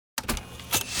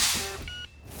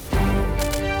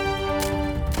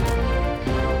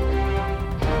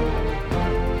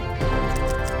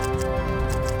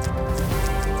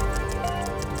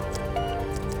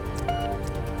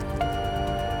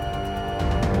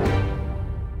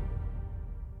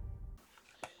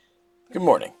Good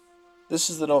morning. This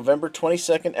is the November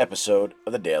 22nd episode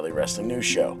of the Daily Wrestling News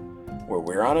Show, where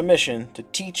we're on a mission to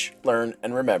teach, learn,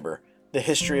 and remember the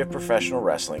history of professional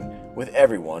wrestling with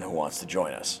everyone who wants to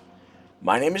join us.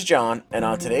 My name is John, and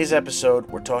on today's episode,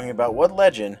 we're talking about what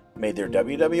legend made their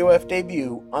WWF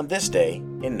debut on this day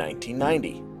in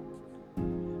 1990.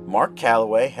 Mark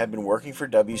Calaway had been working for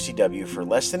WCW for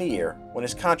less than a year when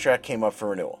his contract came up for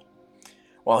renewal.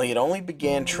 While he had only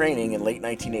began training in late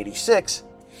 1986,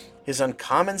 his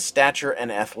uncommon stature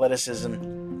and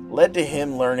athleticism led to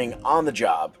him learning on the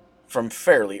job from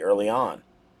fairly early on.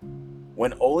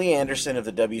 When Ole Anderson of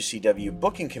the WCW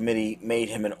booking committee made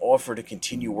him an offer to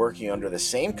continue working under the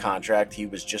same contract he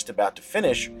was just about to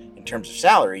finish in terms of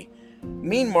salary,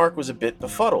 Mean Mark was a bit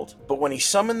befuddled. But when he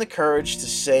summoned the courage to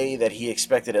say that he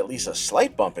expected at least a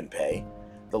slight bump in pay,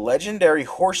 the legendary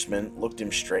Horseman looked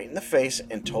him straight in the face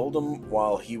and told him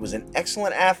while he was an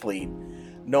excellent athlete,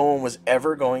 no one was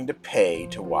ever going to pay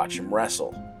to watch him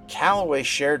wrestle. Calaway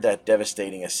shared that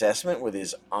devastating assessment with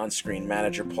his on-screen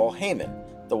manager Paul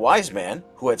Heyman. The wise man,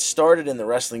 who had started in the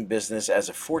wrestling business as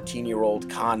a 14-year-old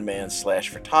con man /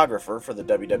 photographer for the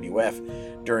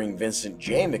WWF during Vincent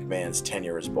J. McMahon's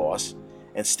tenure as boss,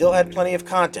 and still had plenty of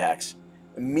contacts,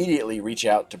 immediately reached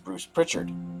out to Bruce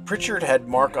Pritchard. Pritchard had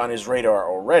Mark on his radar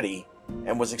already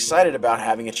and was excited about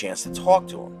having a chance to talk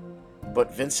to him.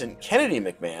 But Vincent Kennedy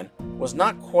McMahon was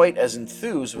not quite as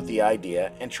enthused with the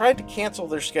idea and tried to cancel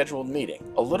their scheduled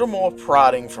meeting. A little more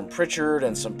prodding from Pritchard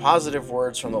and some positive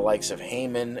words from the likes of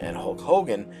Heyman and Hulk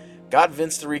Hogan got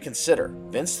Vince to reconsider.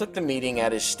 Vince took the meeting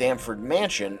at his Stamford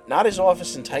mansion, not his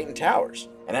office in Titan Towers.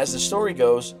 And as the story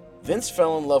goes, Vince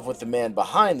fell in love with the man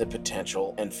behind the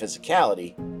potential and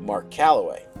physicality, Mark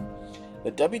Calaway.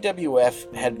 The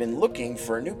WWF had been looking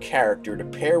for a new character to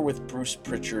pair with Bruce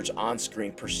Pritchard's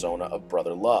on-screen persona of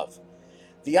Brother Love.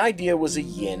 The idea was a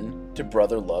yin to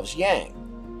Brother Love's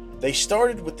yang. They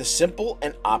started with the simple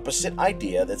and opposite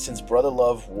idea that since Brother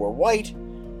Love wore white,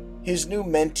 his new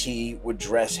mentee would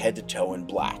dress head to toe in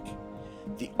black.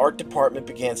 The art department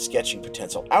began sketching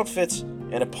potential outfits,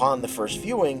 and upon the first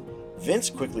viewing, Vince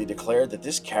quickly declared that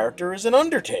this character is an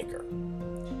Undertaker.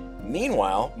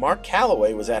 Meanwhile, Mark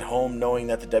Calaway was at home knowing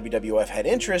that the WWF had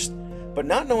interest, but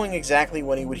not knowing exactly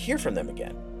when he would hear from them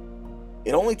again.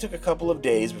 It only took a couple of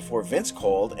days before Vince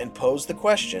called and posed the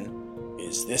question,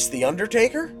 "Is this the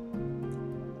Undertaker?"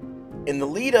 In the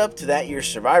lead up to that year's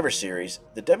Survivor Series,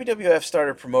 the WWF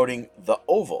started promoting the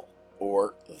Oval,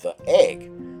 or the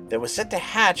Egg, that was set to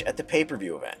hatch at the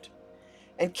pay-per-view event.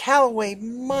 And Calaway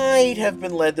might have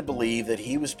been led to believe that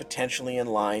he was potentially in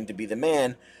line to be the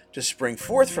man to spring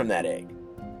forth from that egg,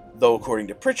 though according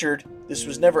to Pritchard, this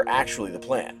was never actually the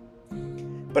plan.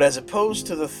 But as opposed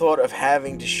to the thought of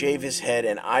having to shave his head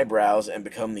and eyebrows and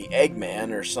become the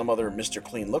Eggman or some other Mr.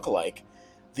 Clean lookalike,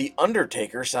 the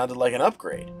Undertaker sounded like an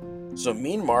upgrade. So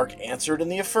Mean Mark answered in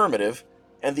the affirmative,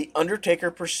 and the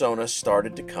Undertaker persona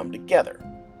started to come together.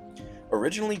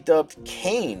 Originally dubbed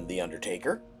Kane the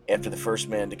Undertaker, after the first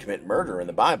man to commit murder in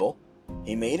the Bible,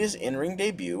 he made his in-ring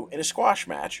debut in a squash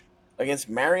match against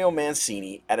Mario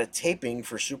Mancini at a taping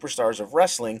for Superstars of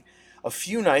Wrestling a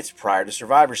few nights prior to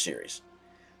Survivor Series.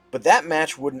 But that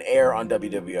match wouldn't air on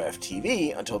WWF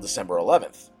TV until December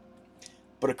 11th.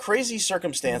 But a crazy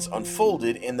circumstance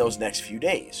unfolded in those next few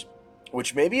days,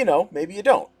 which maybe you know, maybe you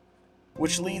don't,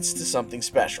 which leads to something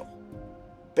special.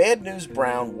 Bad News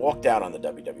Brown walked out on the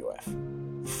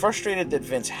WWF. Frustrated that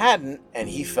Vince hadn't, and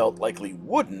he felt likely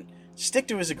wouldn't, stick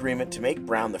to his agreement to make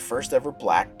Brown the first ever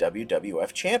black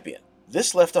WWF champion.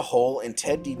 This left a hole in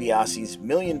Ted DiBiase's $1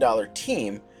 million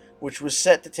team, which was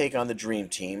set to take on the Dream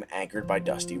Team anchored by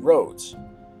Dusty Rhodes.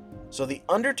 So the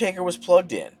Undertaker was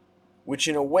plugged in, which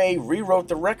in a way rewrote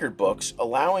the record books,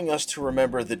 allowing us to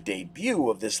remember the debut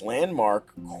of this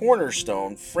landmark,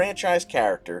 cornerstone franchise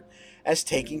character as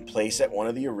taking place at one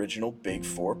of the original Big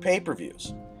Four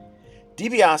pay-per-views.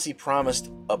 DiBiase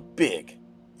promised a big,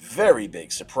 very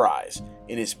big surprise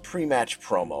in his pre-match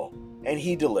promo, and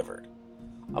he delivered.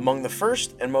 Among the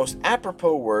first and most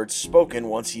apropos words spoken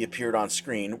once he appeared on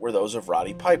screen were those of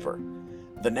Roddy Piper,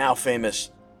 the now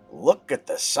famous, "Look at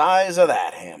the size of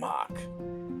that ham hock."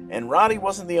 And Roddy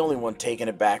wasn't the only one taken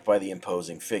aback by the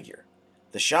imposing figure.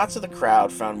 The shots of the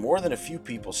crowd found more than a few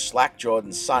people slack-jawed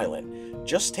and silent,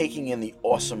 just taking in the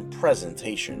awesome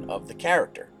presentation of the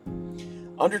character.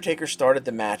 Undertaker started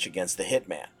the match against the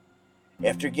Hitman.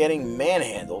 After getting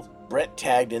manhandled, Bret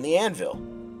tagged in the Anvil,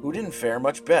 who didn't fare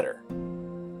much better.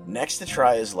 Next to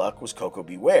try his luck was Koko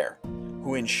B. Ware,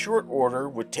 who in short order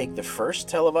would take the first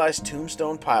televised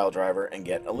Tombstone piledriver and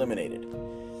get eliminated.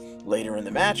 Later in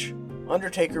the match,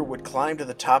 Undertaker would climb to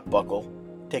the top buckle,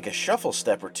 take a shuffle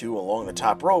step or two along the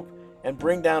top rope, and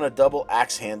bring down a double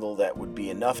axe handle that would be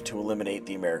enough to eliminate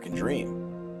the American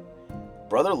Dream.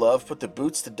 Brother Love put the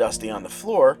boots to Dusty on the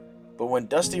floor, but when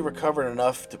Dusty recovered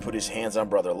enough to put his hands on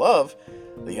Brother Love,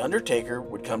 The Undertaker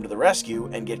would come to the rescue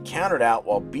and get countered out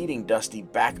while beating Dusty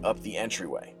back up the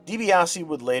entryway. DiBiase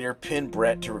would later pin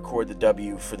Bret to record the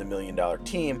W for the $1 Million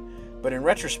Team, but in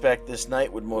retrospect, this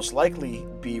night would most likely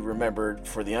be remembered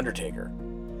for The Undertaker.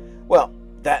 Well,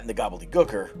 that and the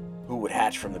gobbledygooker, who would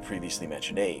hatch from the previously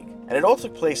mentioned egg. And it all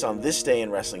took place on this day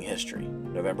in wrestling history,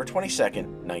 November 22nd,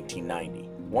 1990.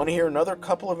 Want to hear another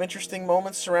couple of interesting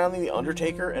moments surrounding The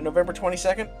Undertaker and November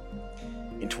 22nd?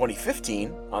 In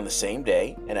 2015, on the same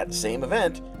day and at the same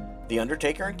event, The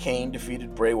Undertaker and Kane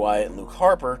defeated Bray Wyatt and Luke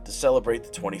Harper to celebrate the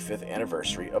 25th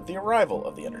anniversary of the arrival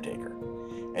of The Undertaker.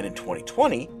 And in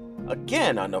 2020,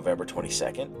 again on November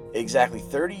 22nd, exactly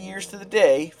 30 years to the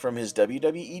day from his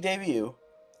WWE debut,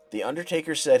 The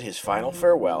Undertaker said his final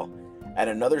farewell at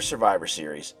another Survivor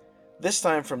Series, this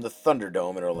time from the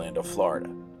Thunderdome in Orlando, Florida.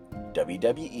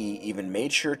 WWE even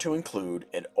made sure to include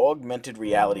an augmented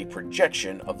reality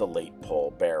projection of the late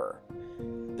Paul Bearer.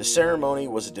 The ceremony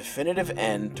was a definitive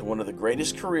end to one of the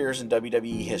greatest careers in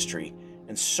WWE history,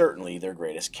 and certainly their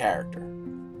greatest character.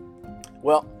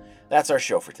 Well, that's our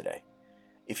show for today.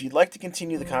 If you'd like to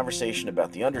continue the conversation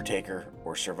about The Undertaker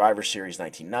or Survivor Series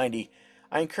 1990,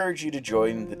 I encourage you to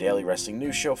join the Daily Wrestling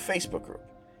News Show Facebook group.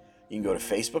 You can go to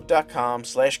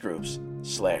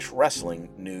facebook.com/groups/wrestling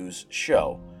news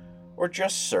show, or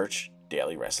just search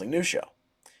Daily Wrestling News Show.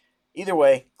 Either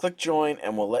way, click join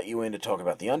and we'll let you in to talk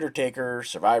about The Undertaker,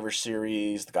 Survivor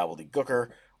Series, the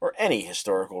Gobbledygooker, or any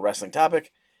historical wrestling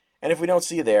topic. And if we don't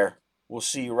see you there, we'll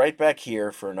see you right back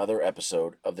here for another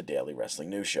episode of the Daily Wrestling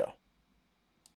News Show.